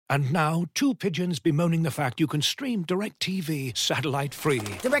And now, two pigeons bemoaning the fact you can stream DirecTV satellite-free.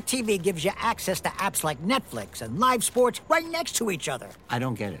 DirecTV gives you access to apps like Netflix and live sports right next to each other. I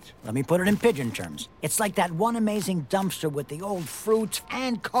don't get it. Let me put it in pigeon terms. It's like that one amazing dumpster with the old fruits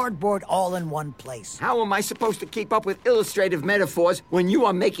and cardboard all in one place. How am I supposed to keep up with illustrative metaphors when you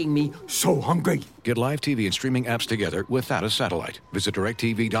are making me so hungry? Get live TV and streaming apps together without a satellite. Visit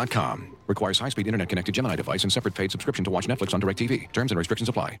DirecTV.com. Requires high-speed internet-connected Gemini device and separate paid subscription to watch Netflix on DirecTV. Terms and restrictions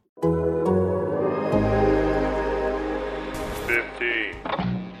apply. 15.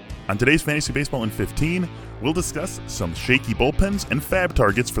 On today's Fantasy Baseball in 15, we'll discuss some shaky bullpens and fab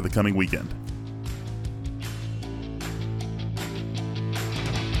targets for the coming weekend.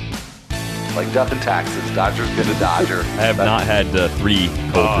 Like death and taxes, Dodger's gonna Dodger. I have not had 3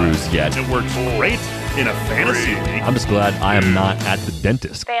 cold brews yet. It works great in a fantasy league. I'm just glad I am not at the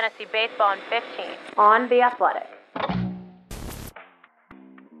dentist. Fantasy Baseball in 15 on The Athletic.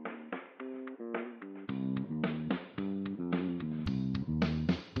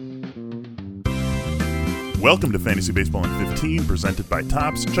 Welcome to Fantasy Baseball in 15, presented by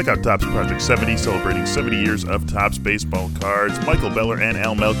Topps. Check out Topps Project 70, celebrating 70 years of Topps baseball cards. Michael Beller and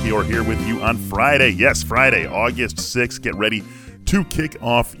Al Melchior here with you on Friday. Yes, Friday, August 6th. Get ready to kick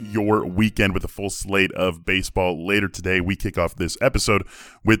off your weekend with a full slate of baseball. Later today, we kick off this episode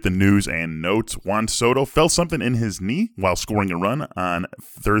with the news and notes. Juan Soto felt something in his knee while scoring a run on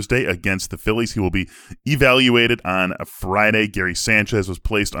Thursday against the Phillies. He will be evaluated on Friday. Gary Sanchez was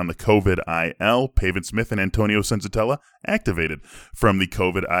placed on the COVID IL. Pavin Smith and Antonio Senzatella activated from the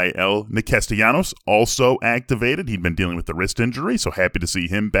COVID IL. Nick Castellanos also activated. He'd been dealing with the wrist injury, so happy to see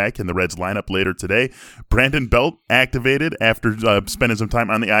him back in the Reds lineup later today. Brandon Belt activated after spending some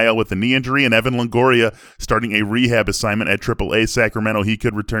time on the IL with a knee injury, and Evan Longoria starting a rehab assignment at AAA Sacramento. He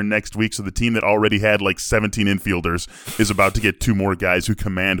could return next week, so the team that already had like 17 infielders is about to get 2 more guys who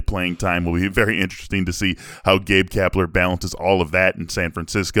command playing time. Will be very interesting to see how Gabe Kapler balances all of that in San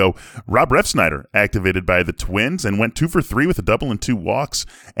Francisco. Rob Refsnyder activated by the Twins and went 2 for 3 with a double and 2 walks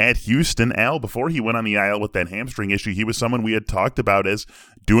at Houston. Al, before he went on the IL with that hamstring issue, he was someone we had talked about as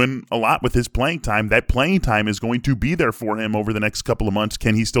doing a lot with his playing time. That playing time is going to be there for him over the next couple of months.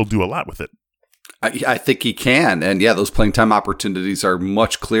 Can he still do a lot with it? I think he can. And yeah, those playing time opportunities are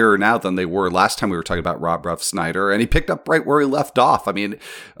much clearer now than they were last time we were talking about Rob Refsnyder. And he picked up right where he left off. I mean,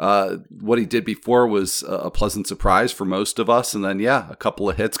 what he did before was a pleasant surprise for most of us. And then, yeah, a couple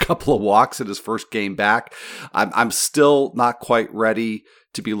of hits, couple of walks in his first game back. I'm still not quite ready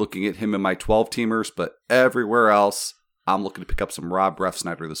to be looking at him in my 12-teamers, but everywhere else, I'm looking to pick up some Rob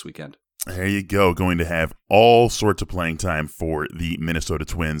Refsnyder this weekend. There you go. Going to have all sorts of playing time for the Minnesota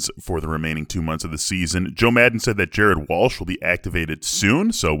Twins for the remaining 2 months of the season. Joe Madden said that Jared Walsh will be activated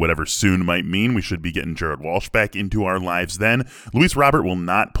soon, so whatever soon might mean, we should be getting Jared Walsh back into our lives then. Luis Robert will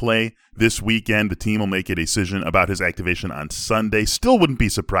not play this weekend. The team will make a decision about his activation on Sunday. Still wouldn't be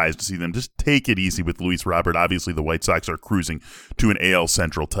surprised to see them just take it easy with Luis Robert. Obviously, the White Sox are cruising to an AL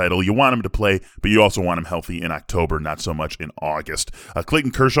Central title. You want him to play, but you also want him healthy in October, not so much in August.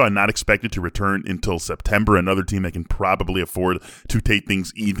 Clayton Kershaw not expected to return until September. Another team that can probably afford to take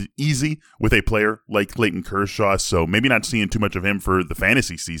things easy with a player like Clayton Kershaw, so maybe not seeing too much of him for the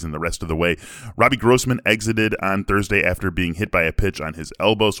fantasy season the rest of the way. Robbie Grossman exited on Thursday after being hit by a pitch on his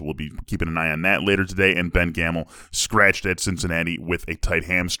elbow, so we'll be keeping an eye on that later today. And Ben Gamel scratched at Cincinnati with a tight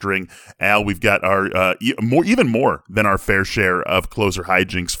hamstring. Al, we've got our even more than our fair share of closer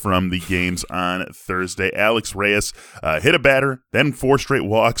hijinks from the games on Thursday. Alex Reyes hit a batter, then 4 straight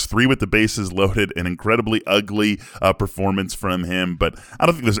walks, 3 with the bases loaded. An incredibly ugly performance from him, but I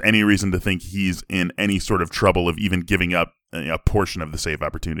don't think there's any reason to think he's in any sort of trouble of even giving up a portion of the save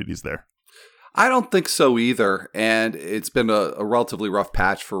opportunities there. I don't think so either, and it's been a relatively rough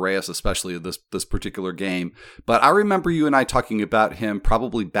patch for Reyes, especially this particular game. But I remember you and I talking about him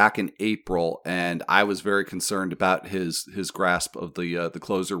probably back in April, and I was very concerned about his grasp of the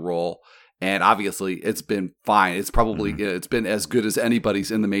closer role. And obviously, it's been fine. It's probably it's been as good as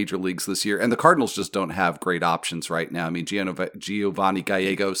anybody's in the major leagues this year. And the Cardinals just don't have great options right now. I mean, Giovanni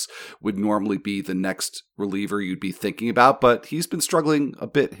Gallegos would normally be the next reliever you'd be thinking about, but he's been struggling a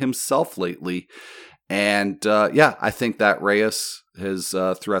bit himself lately. And yeah, I think that Reyes has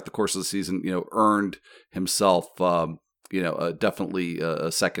throughout the course of the season, earned himself, definitely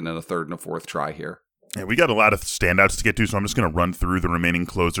a second and a third and a fourth try here. Yeah, we got a lot of standouts to get to, so I'm just going to run through the remaining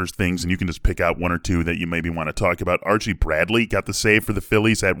closers things, and you can just pick out one or two that you maybe want to talk about. Archie Bradley got the save for the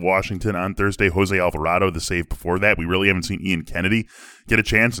Phillies at Washington on Thursday. Jose Alvarado, the save before that. We really haven't seen Ian Kennedy get a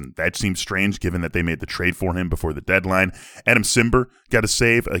chance, and that seems strange given that they made the trade for him before the deadline. Adam Simber got a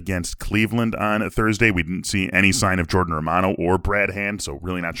save against Cleveland on Thursday. We didn't see any sign of Jordan Romano or Brad Hand, so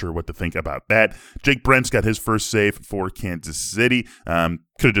really not sure what to think about that. Jake Brent's got his first save for Kansas City.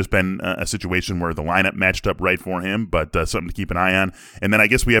 Could have just been a situation where the lineup matched up right for him, but something to keep an eye on. And then I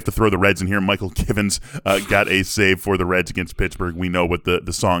guess we have to throw the Reds in here. Michael Givens got a save for the Reds against Pittsburgh. We know what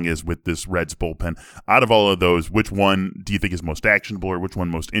the song is with this Reds bullpen. Out of all of those, which one do you think is most actionable, or which one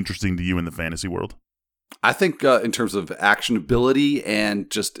most interesting to you in the fantasy world? I think in terms of actionability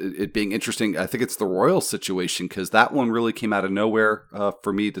and just it being interesting, I think it's the Royals situation, because that one really came out of nowhere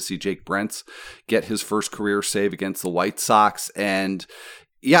for me to see Jake Brentz get his first career save against the White Sox. And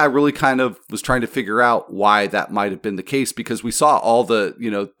yeah, I really kind of was trying to figure out why that might have been the case, because we saw all the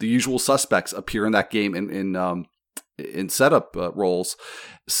usual suspects appear in that game in setup roles.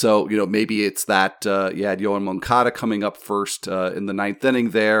 So, maybe it's that you had Yoan Moncada coming up first in the ninth inning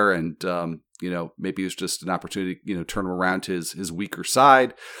there, and maybe it was just an opportunity, turn him around to his weaker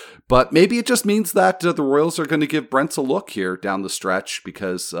side. But maybe it just means that the Royals are going to give Brentz a look here down the stretch,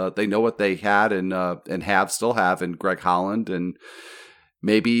 because they know what they had and still have in Greg Holland, and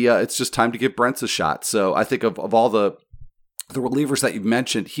maybe it's just time to give Brentz a shot. So I think of all the relievers that you've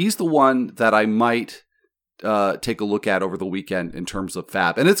mentioned, he's the one that I might take a look at over the weekend in terms of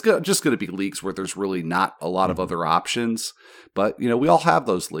FAB. And it's just going to be leagues where there's really not a lot of other options. But, we all have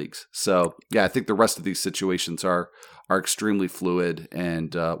those leagues. So, yeah, I think the rest of these situations are extremely fluid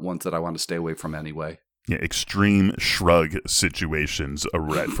and ones that I want to stay away from anyway. Yeah, extreme shrug situations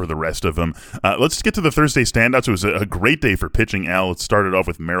for the rest of them. Let's get to the Thursday standouts. It was a great day for pitching, Al. It started off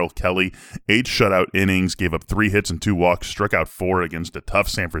with Merrill Kelly, 8 shutout innings, gave up 3 hits and 2 walks, struck out 4 against a tough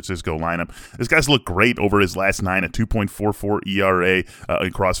San Francisco lineup. This guy's looked great over his last 9, a 2.44 ERA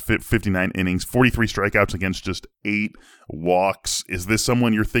across 59 innings, 43 strikeouts against just 8 walks. Is this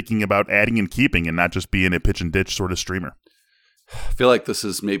someone you're thinking about adding and keeping and not just being a pitch and ditch sort of streamer? I feel like this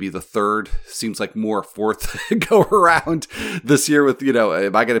is maybe the third, seems like more fourth go around this year with,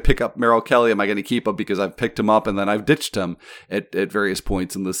 am I going to pick up Merrill Kelly? Am I going to keep him because I've picked him up and then I've ditched him at various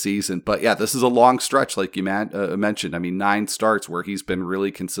points in the season? But yeah, this is a long stretch, like you mentioned. I mean, 9 starts where he's been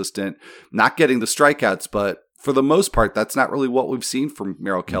really consistent, not getting the strikeouts, but for the most part, that's not really what we've seen from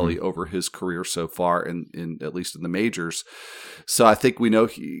Merrill Kelly over his career so far, in at least in the majors. So I think we know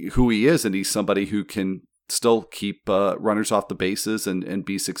who he is, and he's somebody who can still keep runners off the bases and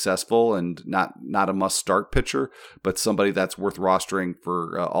be successful, and not a must-start pitcher, but somebody that's worth rostering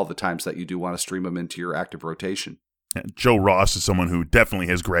for all the times that you do want to stream him into your active rotation. Joe Ross is someone who definitely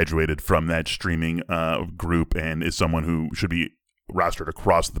has graduated from that streaming group and is someone who should be rostered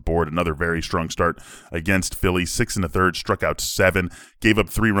across the board. Another very strong start against Philly. 6 1/3, struck out 7, gave up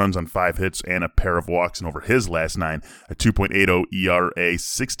 3 runs on 5 hits and a pair of walks. And over his last 9, a 2.80 ERA,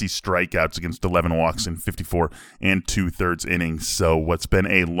 60 strikeouts against 11 walks in 54 2/3 innings. So what's been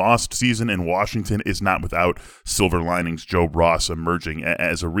a lost season in Washington is not without silver linings. Joe Ross emerging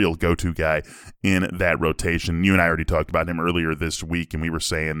as a real go-to guy in that rotation. You and I already talked about him earlier this week, and we were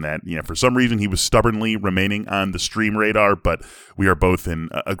saying that, for some reason he was stubbornly remaining on the stream radar, but we are both in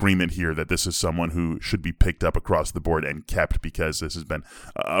agreement here that this is someone who should be picked up across the board and kept, because this has been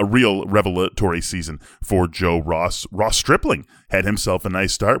a real revelatory season for Joe Ross. Ross Stripling had himself a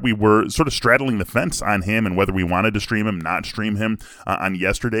nice start. We were sort of straddling the fence on him and whether we wanted to stream him, not stream him on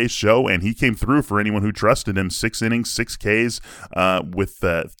yesterday's show, and he came through for anyone who trusted him. 6 innings, 6 Ks with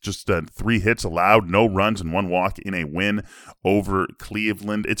just 3 hits allowed, no runs and 1 walk in a win over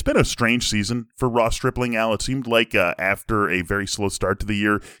Cleveland. It's been a strange season for Ross Stripling, Al. It seemed like after a very slow start to the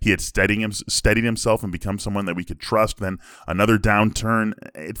year, he had steadied himself and become someone that we could trust. Then another downturn.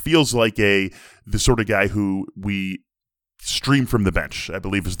 It feels like the sort of guy who we stream from the bench, I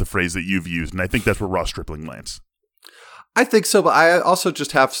believe is the phrase that you've used, and I think that's where Ross Stripling lands. I think so, but I also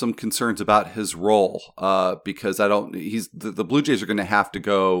just have some concerns about his role because the Blue Jays are going to have to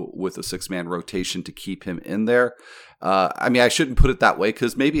go with a 6-man rotation to keep him in there. I mean, I shouldn't put it that way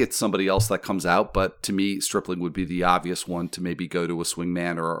because maybe it's somebody else that comes out, but to me, Stripling would be the obvious one to maybe go to a swing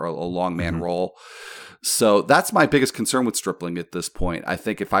man or a long man role. So that's my biggest concern with Stripling at this point. I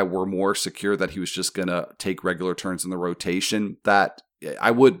think if I were more secure that he was just going to take regular turns in the rotation, that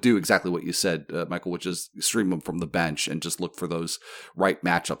I would do exactly what you said, Michael, which is stream him from the bench and just look for those right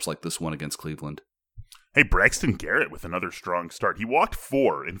matchups like this one against Cleveland. Hey, Braxton Garrett with another strong start. He walked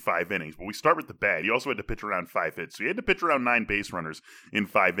 4 in 5 innings, but we start with the bad. He also had to pitch around 5 hits, so he had to pitch around 9 base runners in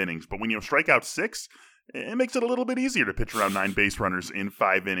 5 innings. But when you strike out 6, it makes it a little bit easier to pitch around 9 base runners in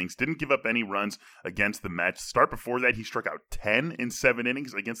 5 innings. Didn't give up any runs against the Mets. Start before that, he struck out 10 in 7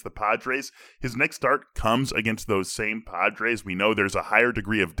 innings against the Padres. His next start comes against those same Padres. We know there's a higher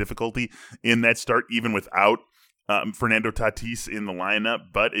degree of difficulty in that start, even without Fernando Tatis in the lineup,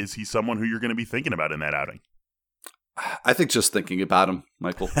 but is he someone who you're going to be thinking about in that outing? I think just thinking about him,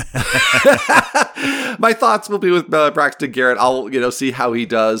 Michael. My thoughts will be with Braxton Garrett. I'll see how he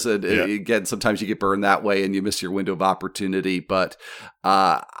does, and again, sometimes you get burned that way and you miss your window of opportunity. But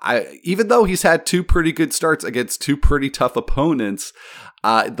even though he's had 2 pretty good starts against 2 pretty tough opponents,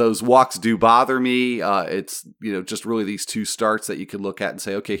 those walks do bother me. It's just really these 2 starts that you can look at and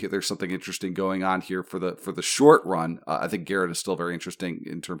say, okay, there's something interesting going on here for the short run. I think Garrett is still very interesting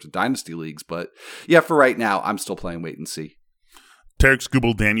in terms of dynasty leagues, but yeah, for right now, I'm still playing wait and see. Tarek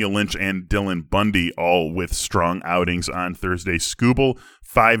Skubal, Daniel Lynch, and Dylan Bundy all with strong outings on Thursday. Skubal,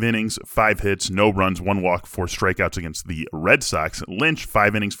 5 innings, 5 hits, no runs, 1 walk, 4 strikeouts against the Red Sox. Lynch,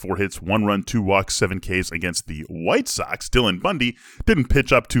 5 innings, 4 hits, 1 run, 2 walks, 7 Ks against the White Sox. Dylan Bundy didn't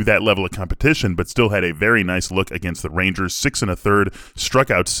pitch up to that level of competition, but still had a very nice look against the Rangers. 6 1/3, struck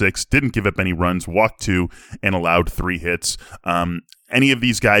out 6, didn't give up any runs, walked 2, and allowed 3 hits. Any of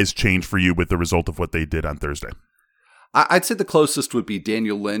these guys change for you with the result of what they did on Thursday? I'd say the closest would be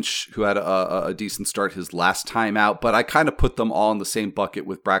Daniel Lynch, who had a decent start his last time out, but I kind of put them all in the same bucket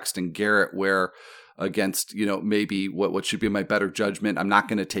with Braxton Garrett, where against, maybe what should be my better judgment, I'm not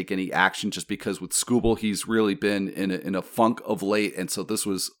going to take any action just because with Skubal, he's really been in a funk of late, and so this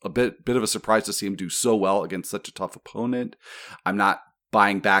was a bit of a surprise to see him do so well against such a tough opponent. I'm not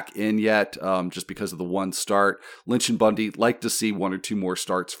buying back in yet, just because of the 1 start. Lynch and Bundy, like to see 1 or 2 more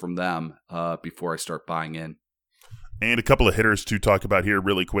starts from them before I start buying in. And a couple of hitters to talk about here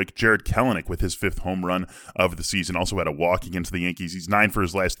really quick. Jared Kelenic with his 5th home run of the season. Also had a walk against the Yankees. He's 9 for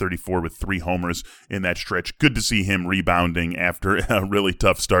his last 34 with 3 homers in that stretch. Good to see him rebounding after a really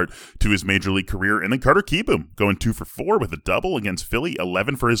tough start to his major league career. And then Carter Kieboom going 2 for 4 with a double against Philly.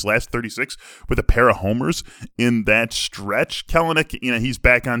 11 for his last 36 with a pair of homers in that stretch. Kelenic, he's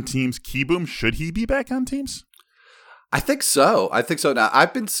back on teams. Kieboom, should he be back on teams? I think so. Now,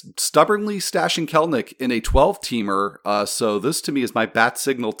 I've been stubbornly stashing Kelenic in a 12-teamer, so this to me is my bat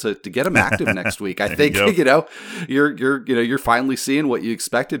signal to get him active next week. I think you're finally seeing what you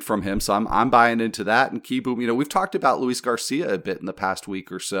expected from him, so I'm buying into that. And Kieboom, we've talked about Luis Garcia a bit in the past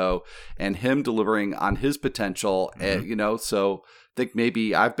week or so, and him delivering on his potential. Mm-hmm. And so I think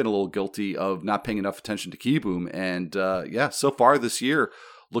maybe I've been a little guilty of not paying enough attention to Kieboom, and so far this year,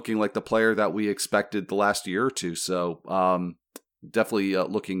 looking like the player that we expected the last year or two. So definitely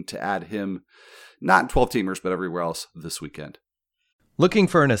looking to add him, not in 12-teamers, but everywhere else this weekend. Looking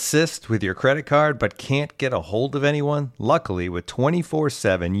for an assist with your credit card but can't get a hold of anyone? Luckily, with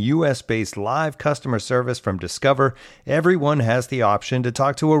 24/7 U.S.-based live customer service from Discover, everyone has the option to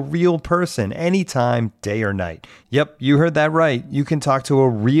talk to a real person anytime, day or night. Yep, you heard that right. You can talk to a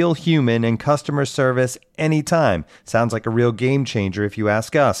real human in customer service anytime. Sounds like a real game changer if you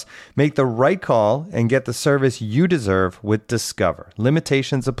ask us. Make the right call and get the service you deserve with Discover.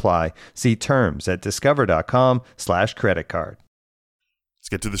 Limitations apply. See terms at discover.com/creditcard. Let's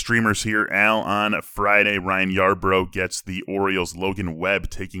get to the streamers here. Al, on Friday, Ryan Yarbrough gets the Orioles' Logan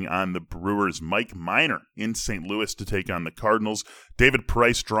Webb taking on the Brewers' Mike Minor in St. Louis to take on the Cardinals. David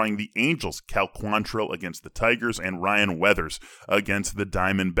Price drawing the Angels' Cal Quantrill against the Tigers, and Ryan Weathers against the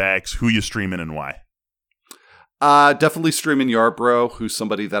Diamondbacks. Who you streaming and why? Definitely streaming Yarbrough, who's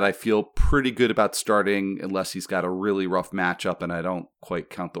somebody that I feel pretty good about starting unless he's got a really rough matchup, and I don't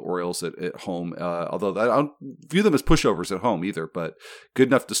quite count the Orioles at home, although I don't view them as pushovers at home either, but good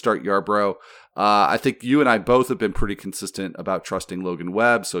enough to start Yarbrough. I think you and I both have been pretty consistent about trusting Logan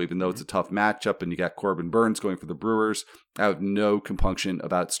Webb, so even though it's a tough matchup and you got Corbin Burns going for the Brewers, I have no compunction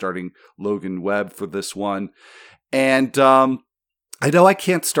about starting Logan Webb for this one. And I know I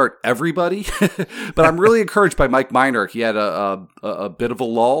can't start everybody, but I'm really encouraged by Mike Minor. He had a bit of a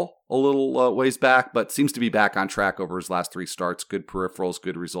lull a little ways back, but seems to be back on track over his last 3 starts. Good peripherals,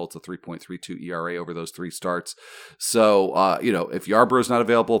 good results, a 3.32 ERA over those 3 starts. So, if Yarbrough's not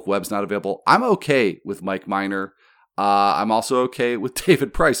available, if Webb's not available, I'm okay with Mike Minor. I'm also okay with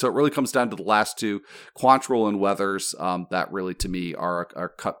David Price. So it really comes down to the last 2, Quantrill and Weathers, that really to me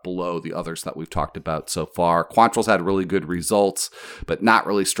are cut below the others that we've talked about so far. Quantrill's had really good results, but not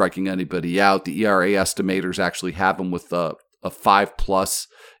really striking anybody out. The ERA estimators actually have him with a 5+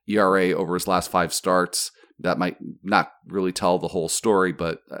 ERA over his last 5 starts. that might not really tell the whole story,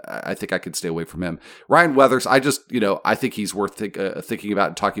 but I think I could stay away from him. Ryan Weathers, I think he's worth thinking about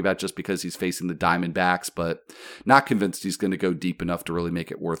and talking about just because he's facing the Diamondbacks, but not convinced he's going to go deep enough to really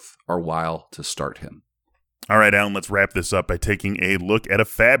make it worth our while to start him. All right, Alan, let's wrap this up by taking a look at a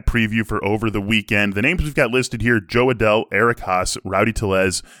fab preview for over the weekend. The names we've got listed here: Jo Adell, Eric Haase, Rowdy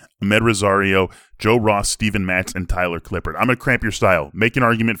Tellez, Ahmed Rosario, Joe Ross, Steven Matz, and Tyler Clippard. I'm going to cramp your style. Make an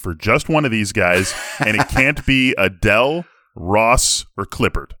argument for just one of these guys, and it can't be Adell, Ross, or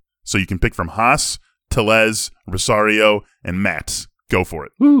Clippard. So you can pick from Haase, Tellez, Rosario, and Matz. Go for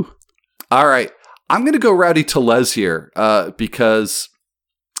it. Woo. All right. I'm going to go Rowdy Tellez here because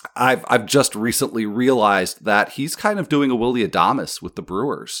I've just recently realized that he's kind of doing a Willy Adames with the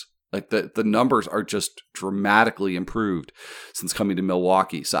Brewers. Like the numbers are just dramatically improved since coming to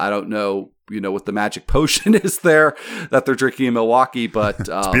Milwaukee. So I don't know, what the magic potion is there that they're drinking in Milwaukee, but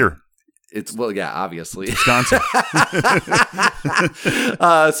it's beer. Obviously. Wisconsin.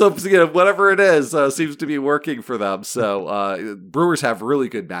 So whatever it is seems to be working for them. So Brewers have really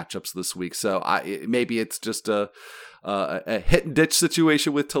good matchups this week. So maybe it's just a hit and ditch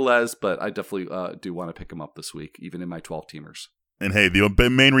situation with Tellez, but I definitely do want to pick him up this week, even in my 12-teamers. And hey, the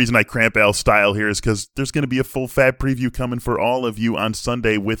main reason I cramp Al's style here is because there's going to be a full fab preview coming for all of you on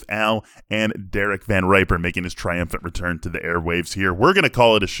Sunday with Al and Derek Van Riper making his triumphant return to the airwaves here. We're going to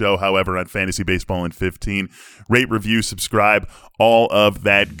call it a show, however, on Fantasy Baseball in 15. Rate, review, subscribe, all of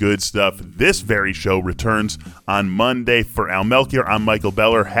that good stuff. This very show returns on Monday. For Al Melchior, I'm Michael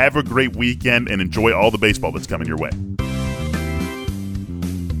Beller. Have a great weekend and enjoy all the baseball that's coming your way.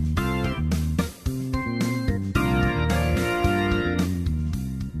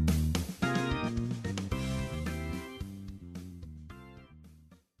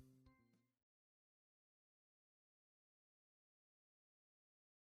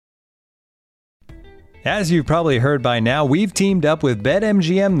 As you've probably heard by now, we've teamed up with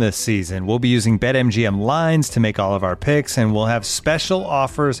BetMGM this season. We'll be using BetMGM lines to make all of our picks, and we'll have special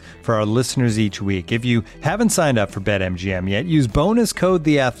offers for our listeners each week. If you haven't signed up for BetMGM yet, use bonus code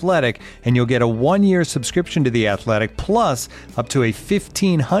The Athletic, and you'll get a 1-year subscription to The Athletic, plus up to a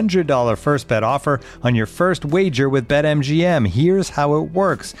 $1,500 first bet offer on your first wager with BetMGM. Here's how it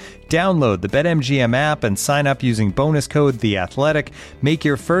works. Download the BetMGM app and sign up using bonus code The Athletic. Make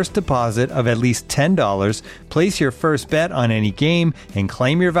your first deposit of at least $10. Place your first bet on any game and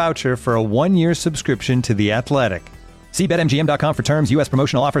claim your voucher for a 1-year subscription to The Athletic. See BetMGM.com for terms. U.S.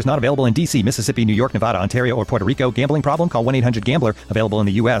 promotional offers not available in D.C., Mississippi, New York, Nevada, Ontario, or Puerto Rico. Gambling problem? Call 1-800-GAMBLER. Available in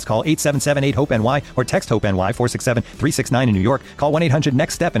the U.S. Call 877-8-HOPE-NY or text HOPE-NY 467-369 in New York. Call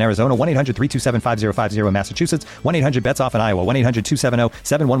 1-800-NEXT-STEP in Arizona. 1-800-327-5050 in Massachusetts. 1-800-BETS-OFF in Iowa.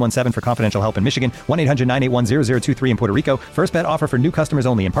 1-800-270-7117 for confidential help in Michigan. 1-800-981-0023 in Puerto Rico. First bet offer for new customers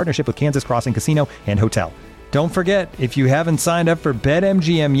only in partnership with Kansas Crossing Casino and Hotel. Don't forget, if you haven't signed up for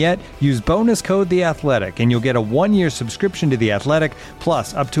BetMGM yet, use bonus code The Athletic, and you'll get a 1-year subscription to The Athletic,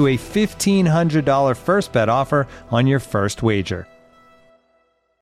 plus up to a $1,500 first bet offer on your first wager.